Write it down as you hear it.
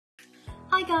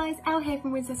Hi guys, Elle here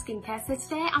from Winslow Skincare. So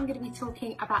today I'm going to be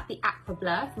talking about the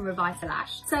AcquaBlur from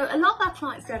Revitalash. So a lot of our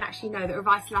clients don't actually know that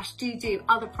Revitalash do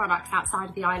other products outside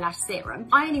of the eyelash serum.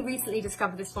 I only recently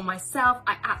discovered this one myself.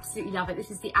 I absolutely love it. This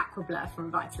is the AcquaBlur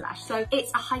from Revitalash. So it's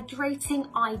a hydrating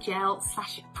eye gel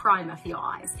 / primer for your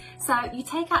eyes. So you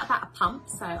take out about a pump.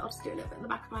 So I'll just do a little bit in the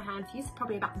back of my hand for you. So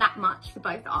probably about that much for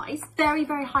both eyes. Very,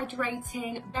 very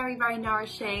hydrating, very, very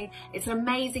nourishing. It's an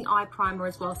amazing eye primer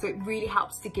as well. So it really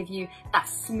helps to give you that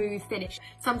smooth finish.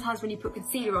 Sometimes when you put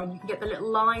concealer on, you can get the little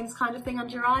lines kind of thing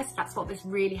under your eyes. So that's what this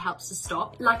really helps to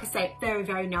stop. Like I say, very,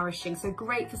 very nourishing. So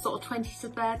great for sort of 20s to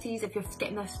 30s if you're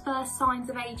getting those first signs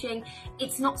of aging.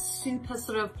 It's not super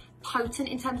sort of potent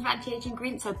in terms of anti-aging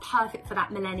ingredients, so perfect for that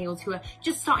millennials who are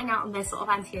just starting out on their sort of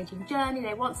anti-aging journey.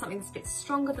 They want something that's a bit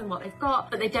stronger than what they've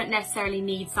got, but they don't necessarily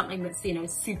need something that's, you know,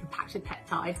 super packed with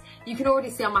peptides. You can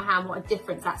already see on my hand what a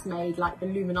difference that's made, like the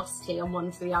luminosity on one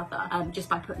to the other, just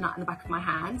by putting that in the back of my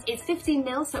hand. It's 15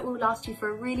 mils, so it will last you for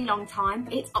a really long time.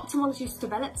 It's ophthalmologist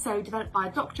developed, so developed by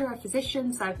a doctor, a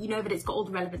physician, so you know that it's got all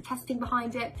the relevant testing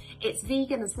behind it. It's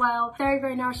vegan as well. Very,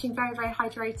 very nourishing, very, very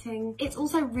hydrating. It's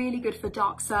also really good for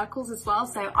dark circles as well.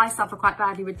 So I suffer quite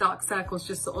badly with dark circles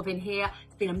just sort of in here.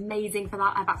 It's been amazing for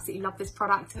that. I've absolutely loved this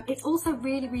product. It's also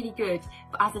really, really good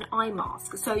as an eye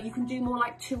mask. So you can do more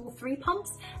like 2 or 3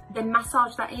 pumps, then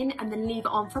massage that in and then leave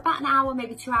it on for about an hour,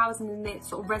 maybe 2 hours, and then the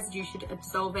sort of residue should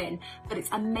dissolve in. But it's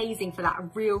amazing for that, a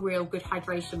real, real good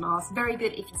hydration mask. Very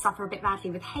good if you suffer a bit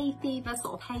badly with hay fever,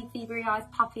 sort of hay fevery eyes,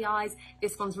 puffy eyes.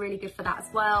 This one's really good for that as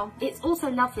well. It's also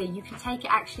lovely. You can take it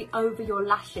actually over your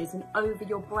lashes and over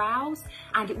your brows,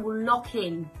 and it will lock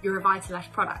in your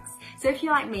Revitalash products. So if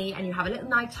you're like me and you have a little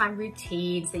nighttime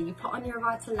routine, so you put on your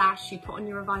Revitalash, you put on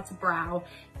your Revitabrow,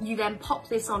 you then pop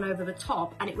this on over the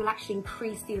top and it will actually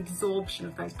increase the absorption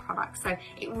of those products. So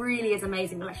it really is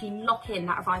amazing. It'll actually lock in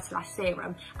that Revitalash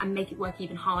serum and make it work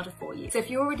even harder for you. So if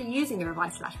you're already using a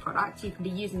Revitalash product, you can be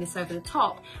using this over the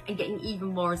top and getting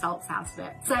even more results out of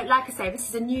it. So like I say, this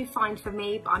is a new find for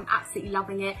me, but I'm absolutely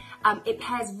loving it. It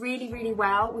pairs really, really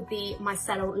well with the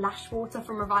micellar lash water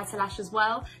from Revitalash as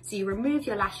well. So you remove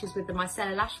your lashes with the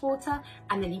micellar lash water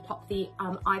and then you pop the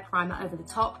eye primer over the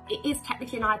top. It is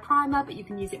technically an eye primer, but you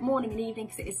can use it morning and evening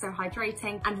because it is so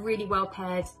hydrating and really well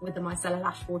paired with the micellar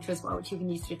lash water as well, which you can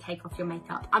use to take off your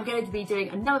makeup. I'm going to be doing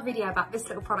another video about this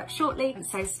little product shortly,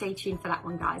 so stay tuned for that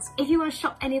one, guys. If you want to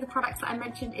shop any of the products that I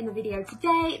mentioned in the video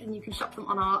today, then you can shop them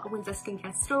on our Winslow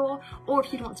Skincare store, or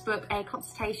if you want to book a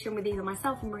consultation with either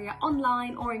myself and Maria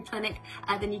online or in clinic,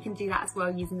 then you can do that as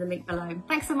well using the link below.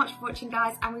 Thanks so much for watching,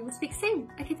 guys, and we will speak soon.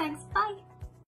 Okay, thanks, bye.